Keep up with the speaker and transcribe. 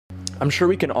I'm sure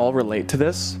we can all relate to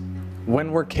this.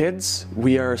 When we're kids,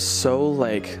 we are so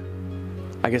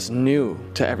new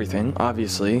to everything,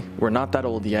 obviously. We're not that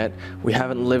old yet. We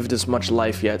haven't lived as much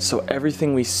life yet, so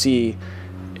everything we see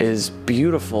is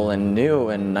beautiful and new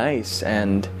and nice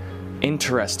and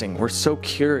interesting. We're so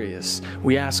curious.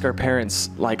 We ask our parents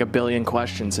a billion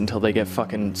questions until they get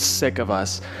fucking sick of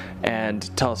us and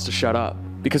tell us to shut up,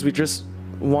 because we just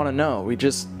want to know. We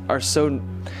just are so,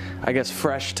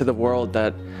 fresh to the world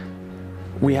that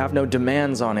we have no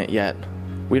demands on it yet.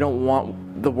 We don't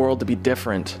want the world to be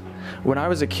different. When I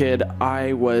was a kid,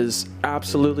 I was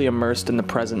absolutely immersed in the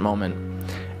present moment.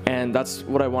 And that's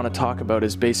what I want to talk about,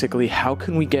 is basically how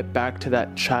can we get back to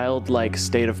that childlike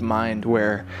state of mind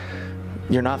where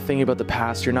you're not thinking about the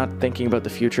past, you're not thinking about the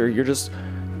future, you're just,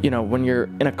 when you're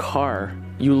in a car,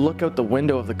 you look out the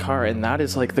window of the car and that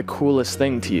is the coolest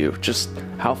thing to you, just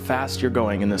how fast you're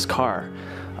going in this car.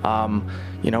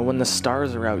 When the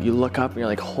stars are out, you look up and you're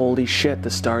like, holy shit, the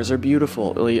stars are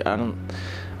beautiful. Really, I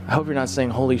hope you're not saying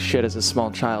holy shit as a small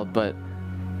child, but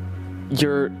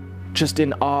you're just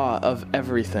in awe of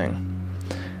everything.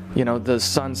 The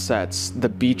sunsets, the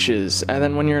beaches. And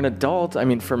then when you're an adult,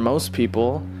 for most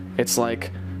people, it's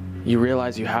you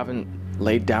realize you haven't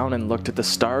laid down and looked at the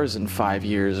stars in 5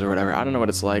 years or whatever. I don't know what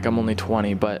it's like. I'm only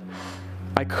 20, but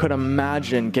I could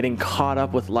imagine getting caught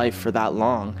up with life for that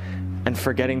long and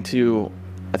forgetting to,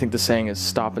 I think the saying is,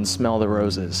 stop and smell the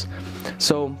roses.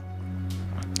 So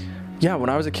yeah, when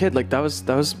I was a kid, that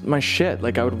was my shit.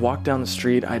 I would walk down the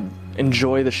street, I'd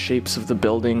enjoy the shapes of the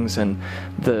buildings and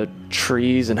the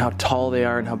trees and how tall they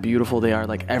are and how beautiful they are,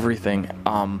 everything.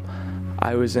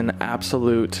 I was in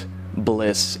absolute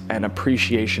bliss and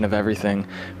appreciation of everything,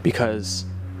 because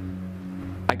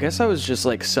I guess I was just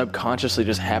subconsciously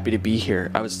just happy to be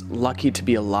here. I was lucky to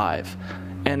be alive.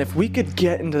 And if we could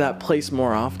get into that place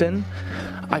more often,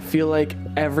 I feel like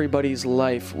everybody's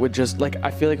life would just,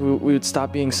 I feel like we would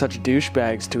stop being such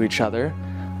douchebags to each other.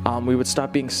 We would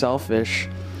stop being selfish.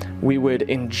 We would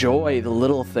enjoy the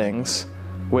little things,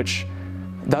 which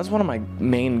that's one of my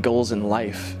main goals in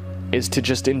life, is to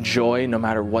just enjoy no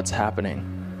matter what's happening.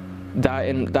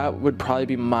 That would probably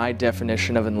be my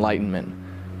definition of enlightenment.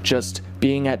 Just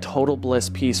being at total bliss,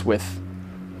 peace with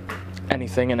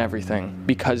anything and everything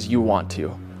because you want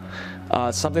to.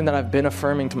 Something that I've been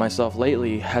affirming to myself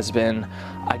lately has been,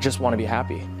 I just want to be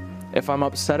happy. If I'm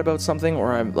upset about something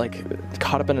or I'm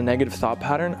caught up in a negative thought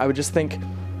pattern, I would just think,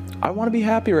 I want to be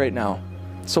happy right now.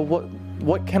 So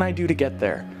what can I do to get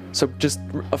there? So just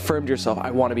affirm to yourself,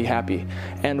 I want to be happy.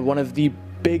 And one of the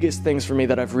biggest things for me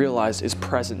that I've realized is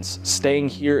presence. Staying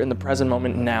here in the present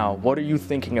moment now. What are you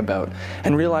thinking about?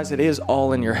 And realize it is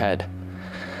all in your head.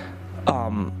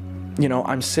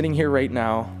 I'm sitting here right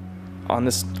now on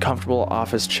this comfortable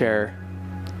office chair,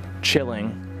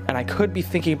 chilling, and I could be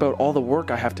thinking about all the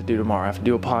work I have to do tomorrow. I have to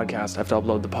do a podcast, I have to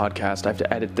upload the podcast, I have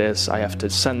to edit this, I have to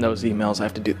send those emails, I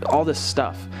have to do all this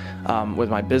stuff with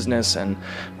my business and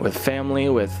with family,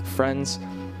 with friends.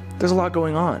 There's a lot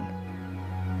going on.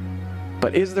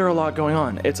 But is there a lot going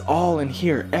on? It's all in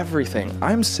here, everything.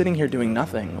 I'm sitting here doing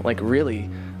nothing. Really,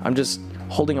 I'm just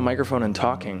holding a microphone and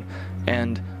talking,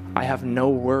 and I have no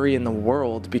worry in the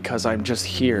world because I'm just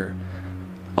here.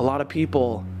 A lot of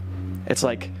people, it's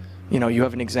you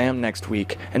have an exam next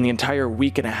week, and the entire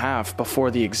week and a half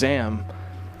before the exam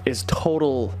is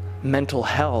total mental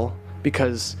hell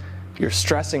because you're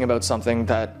stressing about something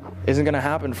that isn't going to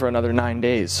happen for another 9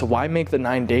 days. So why make the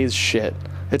 9 days shit?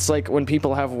 It's like when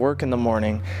people have work in the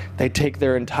morning, they take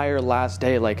their entire last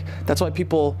day. That's why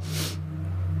people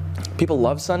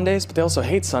love Sundays, but they also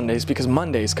hate Sundays because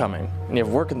Monday's coming and you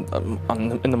have work in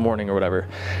the morning or whatever.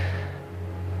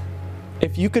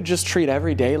 If you could just treat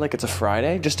every day like it's a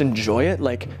Friday, just enjoy it.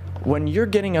 When you're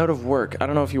getting out of work, I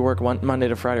don't know if you work Monday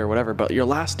to Friday or whatever, but your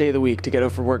last day of the week to get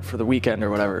out for work for the weekend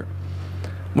or whatever,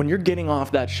 when you're getting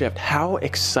off that shift, how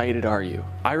excited are you?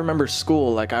 I remember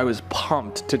school, I was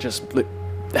pumped to just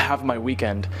have my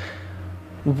weekend.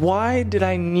 Why did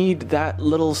I need that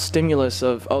little stimulus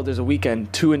of, oh, there's a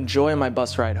weekend, to enjoy my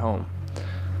bus ride home?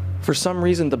 For some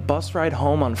reason, the bus ride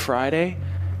home on Friday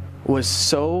was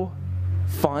so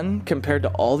fun compared to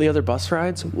all the other bus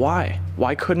rides. Why?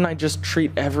 Why couldn't I just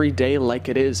treat every day like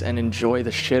it is and enjoy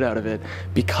the shit out of it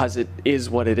because it is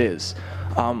what it is?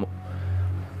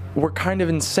 We're kind of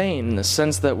insane in the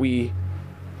sense that we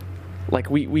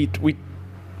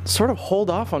sort of hold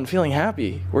off on feeling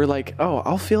happy. We're oh,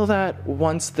 I'll feel that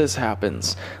once this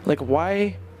happens.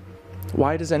 Why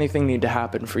does anything need to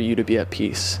happen for you to be at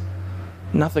peace?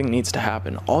 Nothing needs to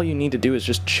happen. All you need to do is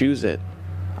just choose it.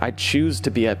 I choose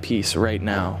to be at peace right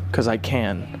now because I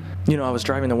can. I was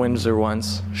driving to Windsor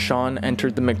once. Sean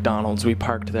entered the McDonald's. We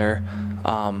parked there,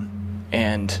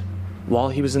 and while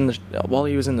he was in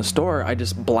the store, I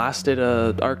just blasted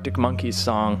a Arctic Monkeys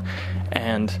song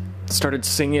and started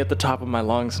singing at the top of my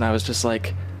lungs. And I was just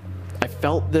like, I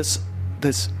felt this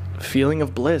feeling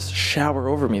of bliss shower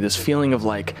over me. This feeling of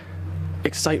like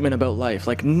excitement about life.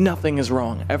 Like nothing is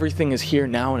wrong. Everything is here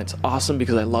now, and it's awesome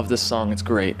because I love this song. It's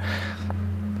great.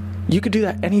 You could do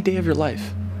that any day of your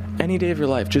life. Any day of your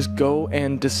life. Just go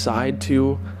and decide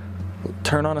to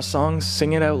turn on a song,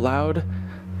 sing it out loud,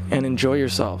 and enjoy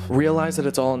yourself. Realize that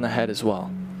it's all in the head as well.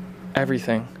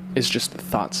 Everything is just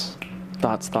thoughts.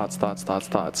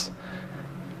 Thoughts.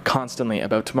 Constantly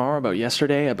about tomorrow, about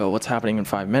yesterday, about what's happening in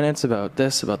 5 minutes, about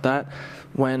this, about that.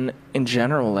 When in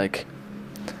general, like,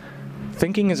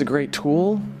 thinking is a great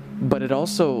tool, but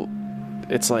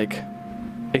it's like,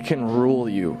 it can rule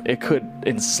you. It could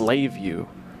enslave you.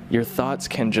 Your thoughts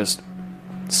can just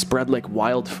spread like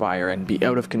wildfire and be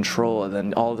out of control, and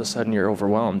then all of a sudden you're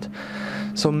overwhelmed.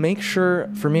 So make sure,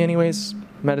 for me anyways,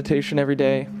 meditation every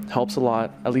day helps a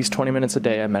lot. At least 20 minutes a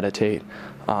day I meditate.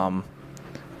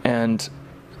 And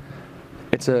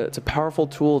it's a powerful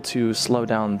tool to slow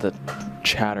down the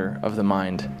chatter of the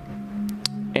mind.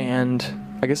 And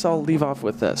I guess I'll leave off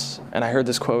with this. And I heard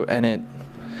this quote, and it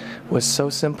was so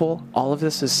simple. All of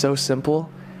this is so simple,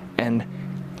 and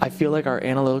I feel like our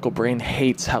analytical brain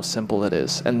hates how simple it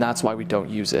is, and that's why we don't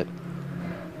use it.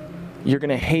 You're going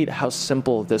to hate how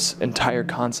simple this entire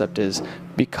concept is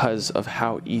because of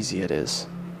how easy it is.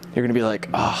 You're going to be like,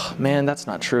 oh man, that's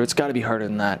not true. It's got to be harder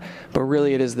than that. But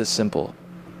really it is this simple.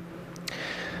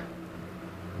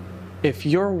 If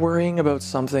you're worrying about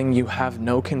something you have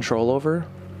no control over,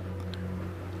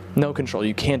 no control,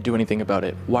 you can't do anything about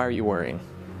it, why are you worrying?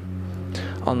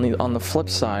 On the flip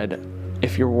side,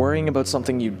 if you're worrying about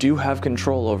something you do have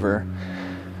control over,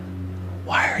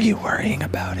 why are you worrying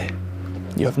about it?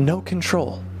 You have no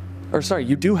control. Or sorry,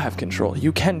 you do have control.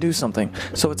 You can do something.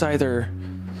 So it's either...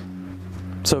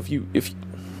 So if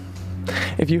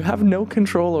you have no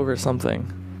control over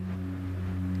something,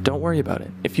 don't worry about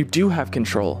it. If you do have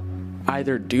control,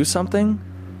 either do something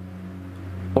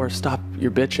or stop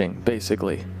your bitching,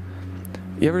 basically.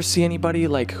 You ever see anybody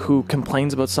like who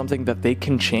complains about something that they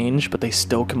can change, but they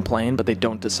still complain, but they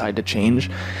don't decide to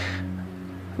change?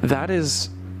 That is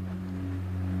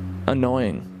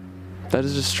annoying. That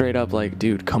is just straight up like,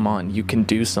 dude, come on, you can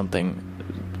do something.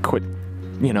 Quit,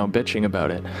 bitching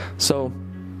about it. So,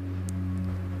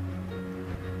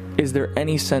 is there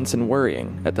any sense in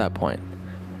worrying at that point?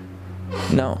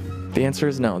 No. The answer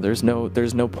is no. There's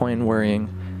no point in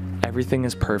worrying. Everything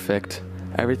is perfect.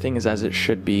 Everything is as it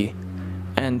should be.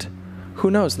 And who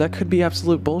knows, that could be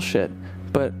absolute bullshit,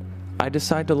 but I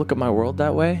decide to look at my world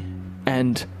that way,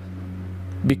 and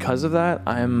because of that,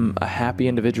 I'm a happy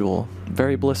individual.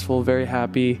 Very blissful, very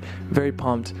happy, very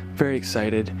pumped, very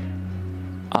excited.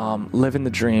 Living the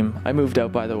dream. I moved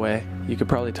out, by the way. You could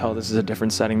probably tell this is a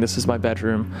different setting. This is my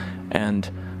bedroom, and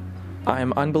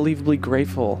I'm unbelievably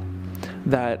grateful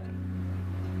that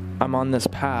I'm on this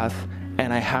path,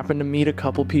 and I happened to meet a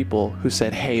couple people who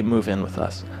said, hey, move in with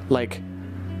us. Like,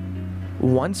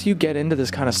 once you get into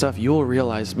this kind of stuff, you will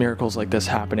realize miracles like this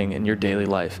happening in your daily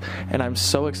life. And I'm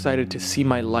so excited to see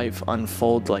my life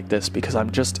unfold like this because I'm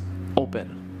just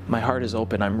open. My heart is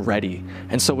open. I'm ready.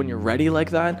 And so when you're ready like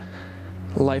that,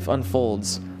 life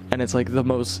unfolds. And it's like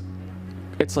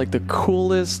it's like the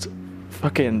coolest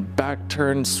fucking back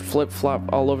turns,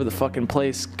 flip-flop all over the fucking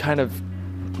place kind of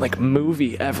like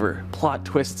movie ever. Plot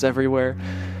twists everywhere.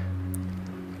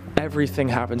 Everything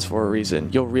happens for a reason.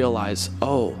 You'll realize,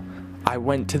 oh, I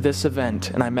went to this event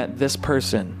and I met this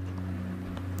person.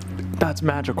 That's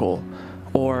magical.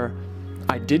 Or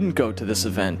I didn't go to this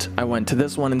event. I went to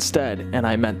this one instead and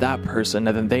I met that person,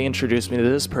 and then they introduced me to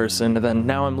this person, and then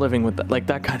now I'm living with that, like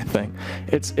that kind of thing.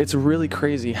 It's really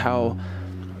crazy how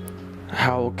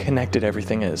connected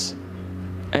everything is,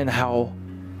 and how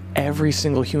every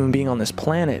single human being on this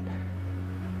planet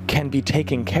can be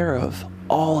taken care of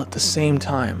all at the same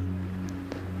time.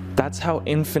 That's how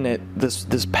infinite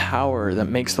this power that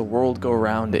makes the world go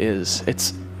round is.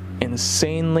 It's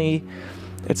insanely,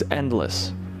 it's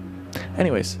endless.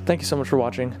 Anyways, thank you so much for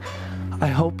watching. I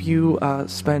hope you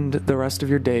spend the rest of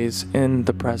your days in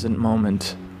the present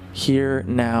moment, here,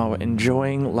 now,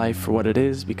 enjoying life for what it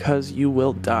is, because you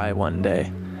will die one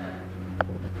day.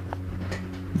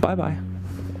 Bye-bye.